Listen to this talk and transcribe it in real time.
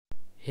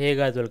Hey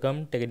guys,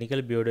 welcome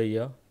Technical Beardo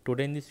here.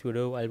 Today in this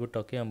video I'll be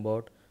talking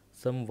about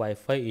some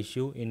Wi-Fi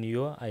issue in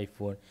your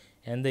iPhone,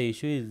 and the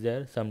issue is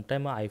that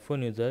sometimes an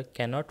iPhone user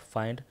cannot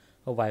find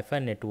a Wi-Fi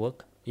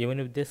network even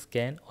if they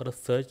scan or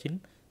search in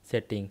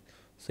settings.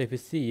 So if you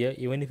see here,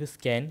 even if you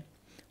scan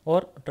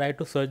or try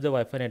to search the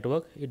Wi-Fi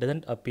network, it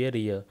doesn't appear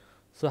here.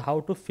 So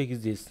how to fix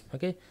this?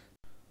 Okay,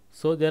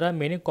 so there are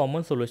many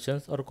common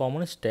solutions or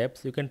common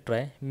steps you can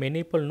try.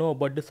 Many people know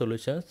about the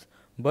solutions,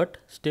 but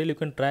still you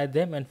can try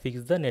them and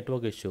fix the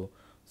network issue.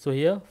 So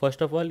here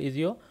first of all is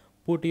your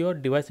put your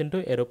device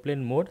into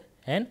aeroplane mode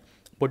and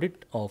put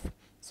it off.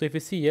 So if you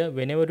see here,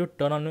 whenever you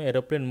turn on your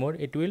aeroplane mode,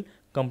 it will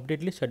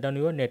completely shut down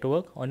your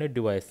network on your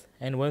device,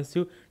 and once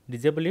you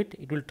disable it,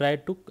 it will try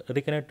to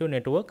reconnect to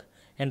network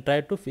and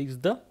try to fix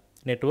the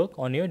network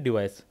on your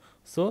device.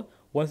 So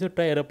once you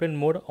try aeroplane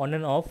mode on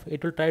and off,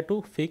 it will try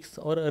to fix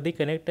or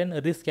reconnect and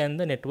rescan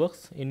the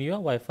networks in your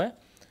Wi-Fi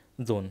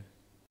zone.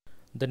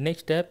 The next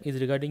step is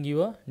regarding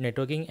your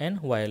networking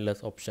and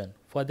wireless option.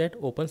 For that,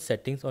 open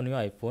settings on your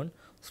iPhone,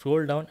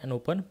 scroll down and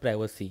open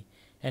privacy.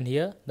 And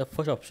here the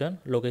first option,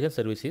 location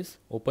services,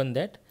 open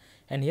that,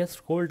 and here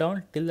scroll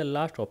down till the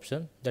last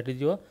option, that is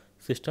your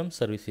system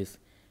services.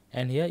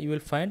 And here you will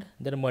find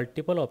there are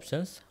multiple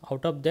options.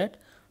 Out of that,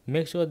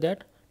 make sure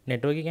that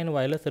networking and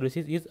wireless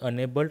services is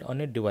enabled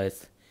on a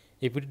device.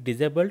 If it is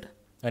disabled,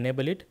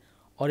 enable it,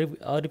 or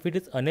if it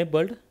is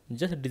enabled,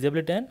 just disable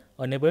it and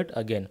enable it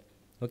again.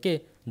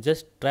 Okay,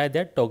 just try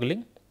that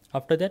toggling.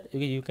 After that,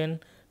 you can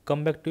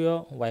come back to your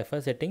Wi-Fi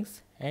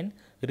settings and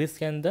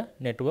rescan the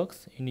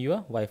networks in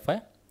your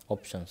Wi-Fi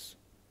options.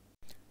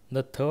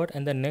 The third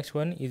and the next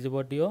one is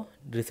about your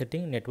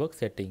resetting network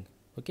setting.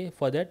 Okay,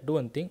 for that, do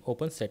one thing,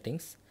 open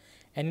settings,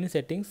 and in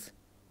settings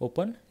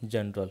open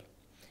general.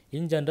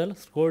 In general,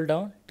 scroll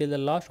down till the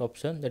last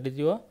option, that is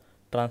your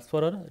transfer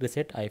or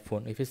reset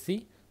iPhone. If you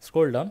see,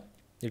 scroll down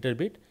little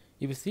bit,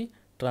 if you see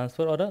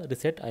transfer or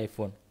reset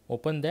iPhone,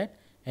 open that,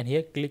 and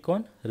here click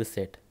on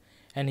reset.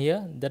 And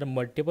here there are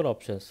multiple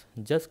options.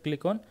 Just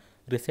click on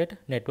reset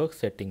network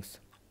settings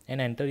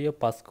and enter your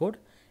passcode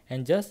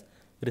and just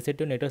reset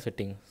your network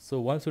settings.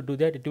 So once you do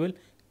that, it will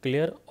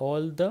clear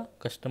all the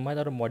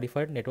customized or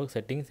modified network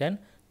settings and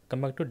come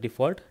back to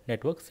default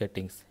network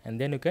settings, and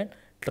then you can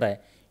try.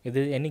 If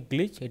there is any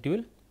glitch, it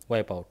will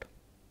wipe out.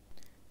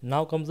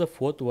 Now comes the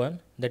fourth one,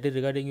 that is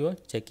regarding your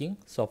checking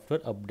software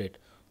update.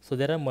 So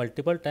there are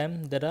multiple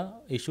times there are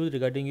issues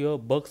regarding your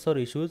bugs or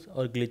issues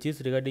or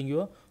glitches regarding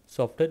your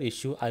software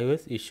issue,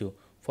 iOS issue.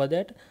 For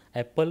that,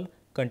 Apple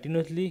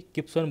continuously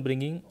keeps on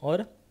bringing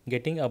or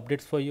getting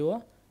updates for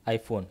your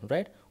iPhone,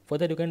 right? For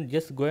that, you can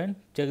just go and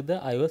check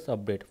the iOS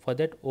update. For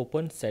that,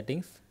 open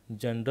settings,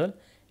 general,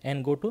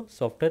 and go to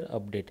software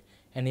update.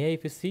 And here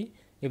if you see,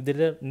 if there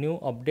is a new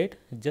update,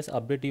 just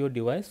update your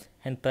device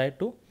and try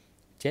to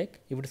check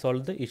if it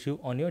solves the issue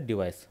on your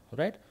device,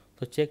 right?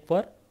 So check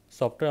for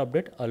software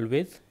update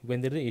always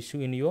when there is an issue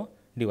in your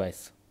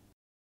device.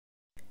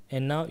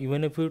 And now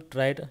even if you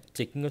tried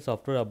checking a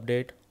software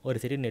update or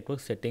resetting network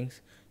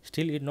settings,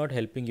 still it not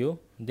helping you,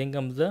 then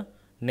comes the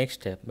next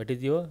step, that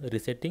is your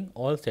resetting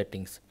all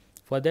settings.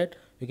 For that,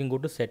 you can go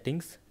to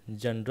settings,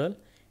 general,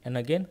 and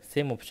again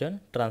same option,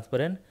 transfer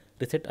and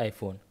reset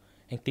iPhone,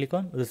 and click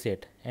on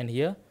reset, and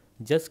here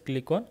just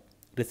click on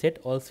reset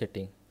all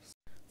settings.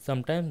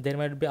 Sometimes there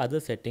might be other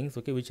settings,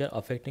 okay, which are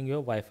affecting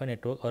your Wi-Fi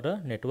network or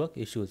network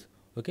issues.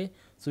 Okay,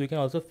 so you can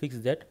also fix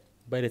that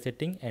by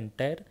resetting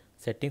entire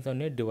settings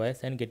on your device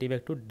and getting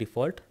back to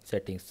default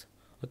settings.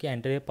 Okay,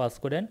 enter your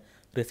passcode and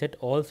reset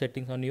all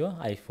settings on your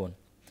iPhone.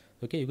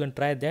 Okay, you can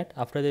try that.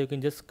 After that, you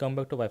can just come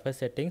back to Wi-Fi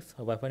settings,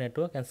 Wi-Fi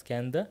network, and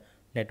scan the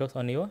networks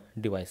on your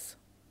device.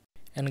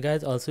 And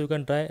guys, also you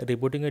can try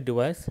rebooting your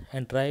device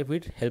and try if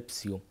it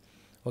helps you.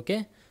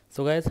 Okay,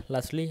 so guys,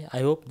 lastly, I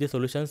hope these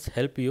solutions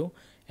help you,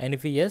 and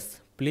if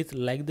yes, please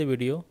like the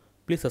video.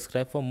 Please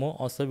subscribe for more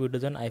awesome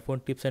videos on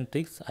iPhone tips and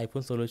tricks,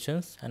 iPhone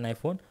solutions, and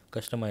iPhone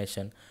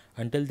customization.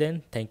 Until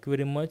then, thank you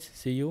very much.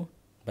 See you.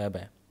 Bye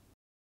bye.